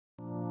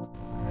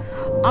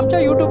आमच्या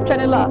YouTube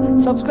चॅनेलला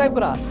subscribe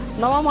करा।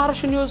 नवा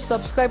महाराष्ट्र न्यूज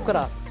सबस्क्राइब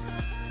करा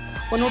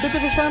व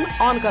नोटिफिकेशन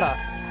ऑन करा।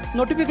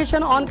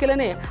 नोटिफिकेशन ऑन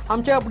केल्याने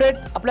आमचे अपडेट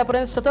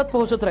आपल्यापर्यंत सतत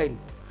पोहोचत राहील।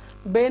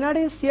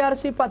 बेनाडी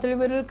CRC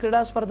पातळीवरील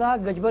क्रीडा स्पर्धा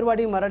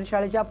गजबरवाडी मराठी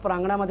शाळेच्या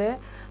प्रांगणामध्ये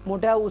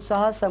मोठ्या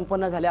उत्साहात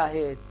संपन्न झाल्या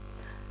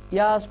आहेत।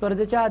 या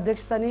स्पर्धेच्या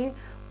अध्यक्षस्थानी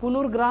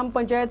कुनूर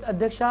ग्रामपंचायत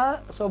अध्यक्षा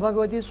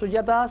सौभाग्यवती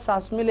सुजाता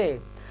सासमिले,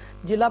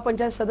 जिल्हा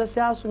पंचायत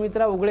सदस्या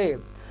सुमित्रा उगळे,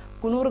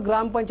 कुनूर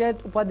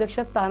ग्रामपंचायत उपाध्यक्ष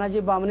तानाजी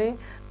बामणे,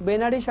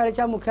 बेनाडी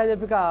शाळेच्या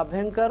मुख्याध्यापिका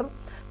भयंकर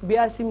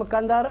BRC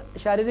मकानदार,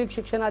 शारीरिक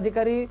शिक्षण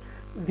अधिकारी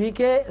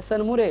VK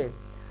सनमुरे,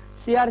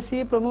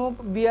 CRC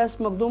प्रमुख BS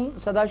मगदूम,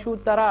 सदाशिव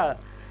तराळ,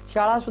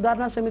 शाळा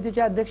सुधारणा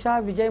समितीचे अध्यक्षा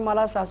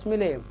विजयमाला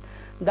सासमिले,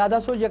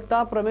 दादासो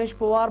जगताप, रमेश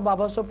पवार,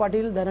 बाबासो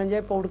पाटील,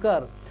 धनंजय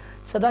पौडकर,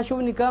 सदाशिव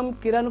निकम,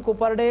 किरण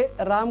कोपारडे,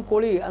 राम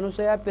कोळी,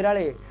 अनुसया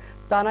पिराळे,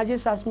 तानाजी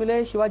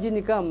सासमिले, शिवाजी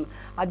निकम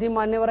आदी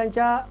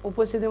मान्यवरांच्या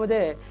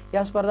उपस्थितीमध्ये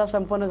या स्पर्धा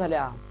संपन्न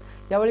झाल्या।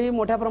 यावेळी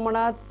मोठ्या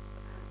प्रमाणात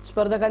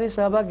स्पर्धकांनी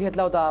सहभाग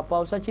घेतला होता।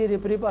 पावसाची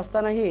रिपरिप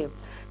असतानाही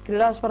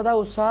क्रीडा स्पर्धा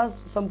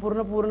उत्साहात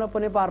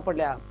पूर्णपणे पार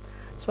पडल्या।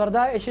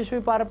 स्पर्धा यशस्वी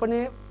पार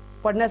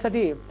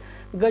पडण्यासाठी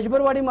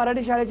गजबरवाडी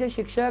मराठी शाळेचे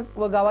शिक्षक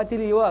व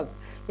गावातील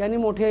युवक यांनी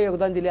मोठे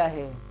योगदान दिले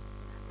आहे।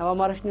 नवा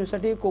महाराष्ट्र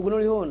न्यूजसाठी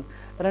कोगनोळीहून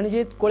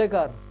रणजित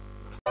कोळेकर।